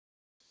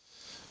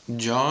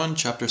John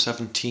chapter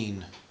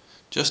 17.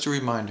 Just a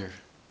reminder,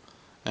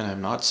 and I'm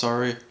not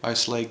sorry I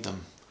slagged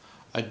them.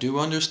 I do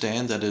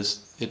understand that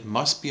it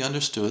must be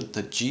understood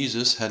that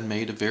Jesus had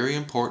made a very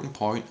important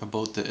point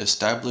about the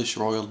established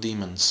royal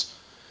demons.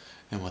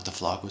 And what the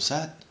flog was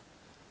that?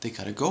 They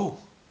gotta go.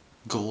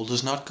 Gold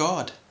is not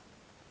God.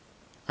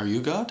 Are you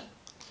God?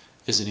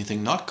 Is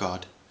anything not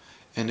God?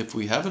 And if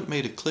we haven't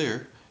made it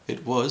clear,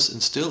 it was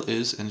and still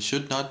is and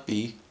should not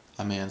be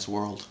a man's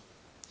world.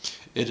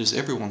 It is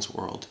everyone's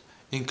world,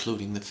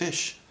 including the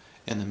fish,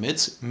 and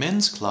the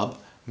men's club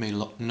may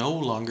no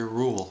longer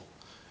rule.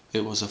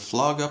 It was a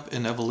flog-up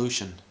in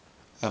evolution.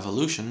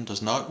 Evolution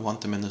does not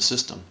want them in the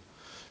system,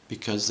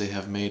 because they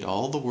have made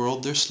all the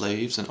world their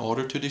slaves in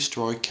order to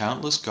destroy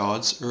countless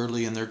gods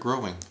early in their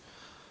growing.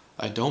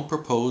 I don't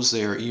propose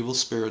they are evil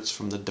spirits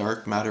from the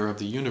dark matter of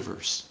the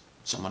universe.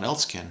 Someone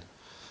else can.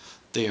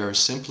 They are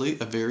simply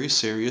a very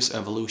serious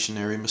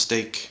evolutionary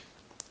mistake.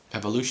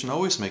 Evolution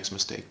always makes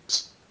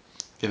mistakes.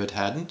 If it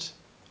hadn't,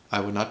 I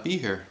would not be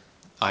here,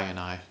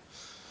 I.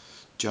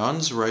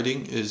 John's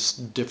writing is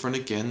different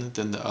again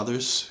than the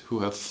others who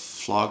have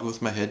flogged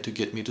with my head to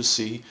get me to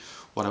see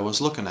what I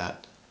was looking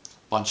at.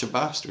 Bunch of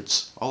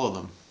bastards, all of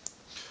them.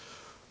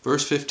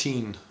 Verse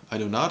 15, I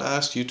do not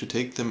ask you to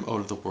take them out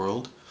of the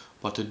world,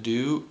 but I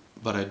do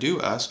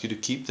ask you to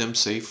keep them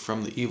safe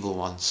from the evil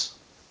ones.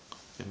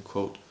 End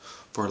quote.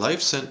 For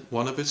life sent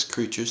one of its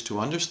creatures to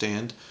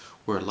understand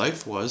where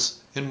life was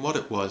and what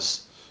it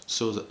was,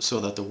 so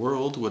that the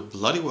world would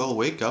bloody well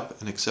wake up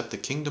and accept the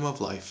kingdom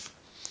of life.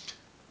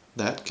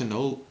 That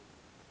cannot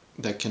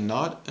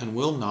and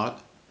will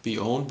not be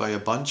owned by a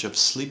bunch of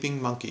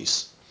sleeping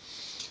monkeys.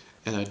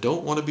 And I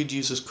don't want to be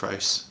Jesus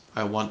Christ.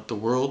 I want the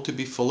world to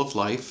be full of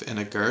life and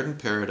a garden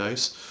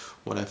paradise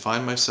when I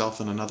find myself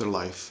in another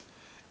life.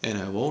 And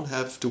I won't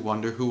have to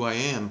wonder who I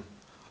am.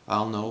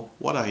 I'll know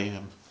what I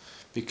am,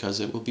 because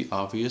it will be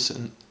obvious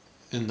in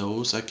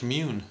those I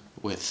commune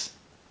with.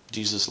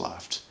 Jesus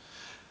laughed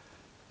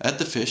at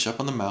the fish up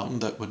on the mountain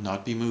that would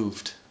not be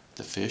moved.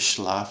 The fish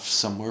laughed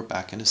somewhere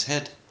back in his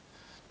head.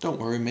 Don't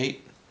worry,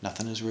 mate,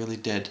 nothing is really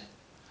dead.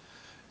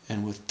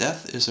 And with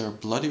death as our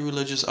bloody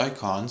religious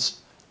icons,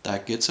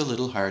 that gets a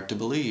little hard to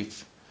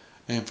believe.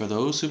 And for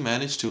those who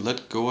manage to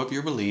let go of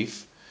your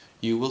belief,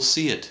 you will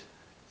see it,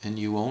 and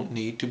you won't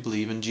need to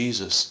believe in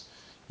Jesus.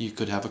 You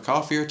could have a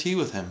coffee or tea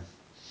with him.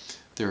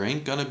 There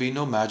ain't gonna be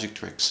no magic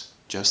tricks,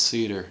 just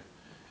theater,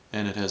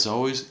 and it has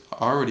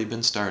already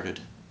been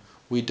started.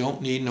 We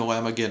don't need no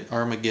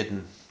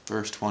Armageddon.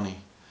 Verse 20.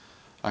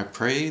 I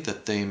pray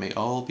that they may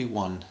all be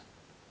one.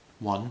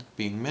 One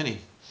being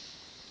many.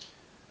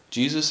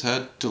 Jesus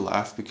had to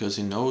laugh because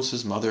he knows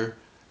his mother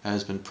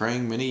has been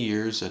praying many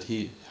years that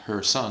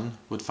her son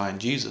would find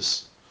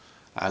Jesus.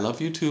 I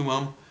love you too,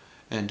 Mum,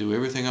 and do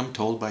everything I'm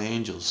told by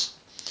angels,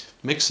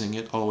 mixing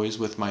it always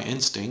with my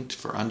instinct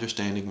for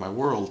understanding my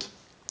world.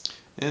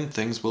 And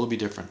things will be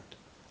different.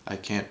 I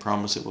can't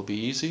promise it will be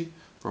easy.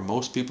 For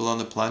most people on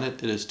the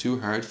planet, it is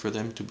too hard for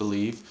them to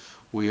believe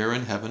we are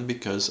in heaven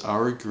because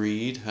our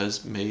greed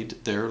has made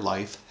their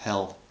life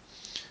hell.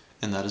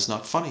 And that is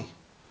not funny.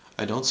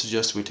 I don't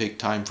suggest we take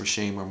time for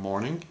shame or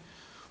mourning.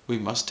 We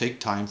must take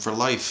time for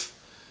life.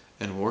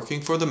 And working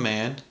for the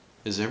man,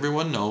 as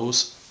everyone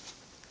knows,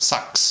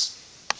 sucks.